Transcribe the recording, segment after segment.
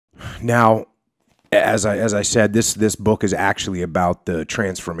Now, as I said, this book is actually about the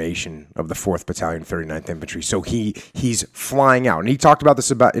transformation of the 4th Battalion, 39th Infantry. So he's flying out, and he talked about this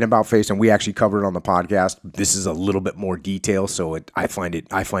in About Face, and we actually covered it on the podcast. This is a little bit more detail, so I find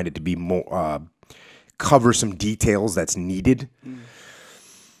it to be more cover some details that's needed.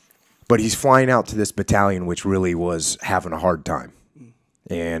 But he's flying out to this battalion, which really was having a hard time,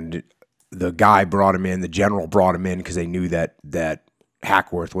 and the guy brought him in. The general brought him in because they knew that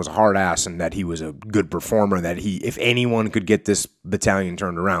Hackworth was a hard ass and that he was a good performer, that if anyone could get this battalion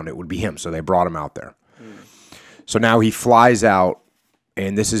turned around, it would be him. So they brought him out there. So now he flies out,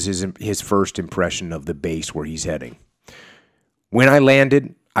 and this is his first impression of the base where he's heading. When I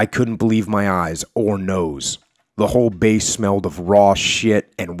landed, I couldn't believe my eyes or nose. The whole base smelled of raw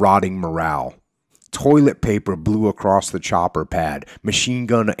shit and rotting morale. Toilet paper blew across the chopper pad. Machine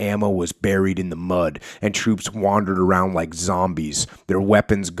gun ammo was buried in the mud, and troops wandered around like zombies, their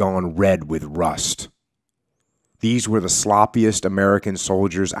weapons gone red with rust. These were the sloppiest American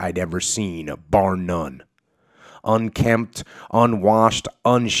soldiers I'd ever seen, bar none. Unkempt, unwashed,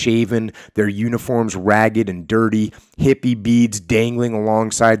 unshaven, their uniforms ragged and dirty, hippie beads dangling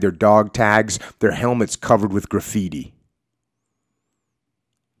alongside their dog tags, their helmets covered with graffiti.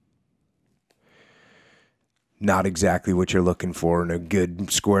 Not exactly what you're looking for in a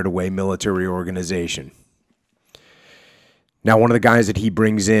good, squared-away military organization. Now, one of the guys that he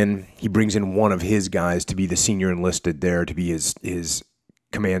brings in one of his guys to be the senior enlisted there, to be his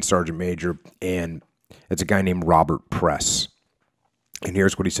command sergeant major, and it's a guy named Robert Press. And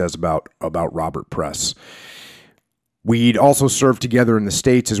here's what he says about Robert Press. We'd also served together in the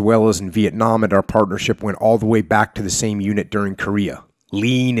States as well as in Vietnam, and our partnership went all the way back to the same unit during Korea.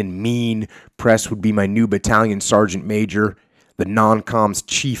 Lean and mean, Press would be my new battalion sergeant major, the non-com's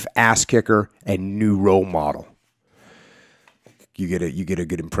chief ass kicker, and new role model. You get a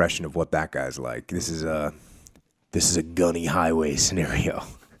good impression of what that guy's like. This is a gunny highway scenario.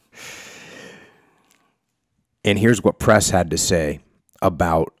 And here's what Press had to say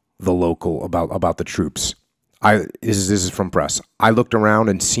about the troops. This is from Press. I looked around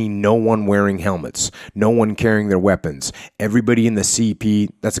and seen no one wearing helmets, no one carrying their weapons. Everybody in the CP,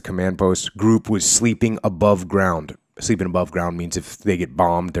 that's a command post, group was sleeping above ground. Sleeping above ground means if they get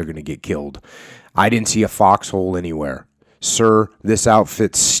bombed, they're going to get killed. I didn't see a foxhole anywhere. Sir, this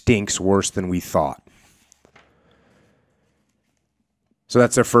outfit stinks worse than we thought. So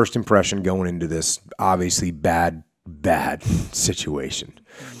that's their first impression going into this obviously bad situation.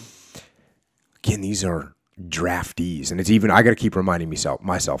 Again, these are draftees, and it's even, I got to keep reminding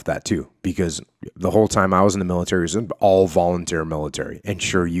myself that too, because the whole time I was in the military, it was all volunteer military, and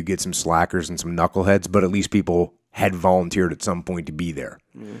sure, you get some slackers and some knuckleheads, but at least people had volunteered at some point to be there.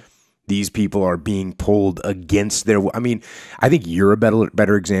 These people are being pulled against their, I mean, I think you're a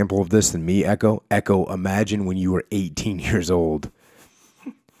better example of this than me, Echo. Imagine when you were 18 years old.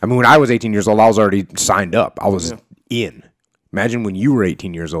 I mean, when I was 18 years old, I was already signed up. I was in. Imagine when you were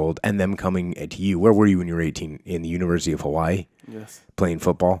 18 years old and them coming to you. Where were you when you were 18? In the University of Hawaii? Yes. Playing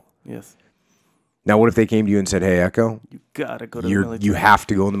football? Yes. Now, what if they came to you and said, hey, Echo, you gotta go to the military. You have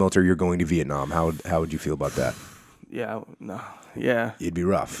to go in the military. You're going to Vietnam. How would you feel about that? Yeah, no. Yeah. It'd be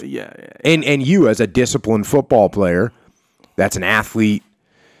rough. Yeah. And you, as a disciplined football player, that's an athlete,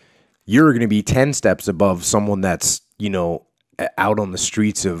 you're going to be 10 steps above someone that's, out on the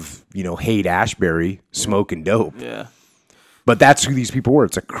streets of, Haight-Ashbury smoking dope. Yeah. But that's who these people were.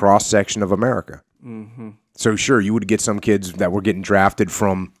 It's a cross-section of America. Mm-hmm. So, sure, you would get some kids that were getting drafted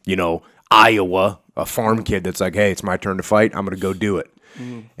from, Iowa, a farm kid that's like, hey, it's my turn to fight. I'm going to go do it.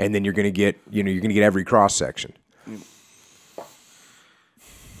 Mm-hmm. And then you're going to get, you're going to get every cross-section.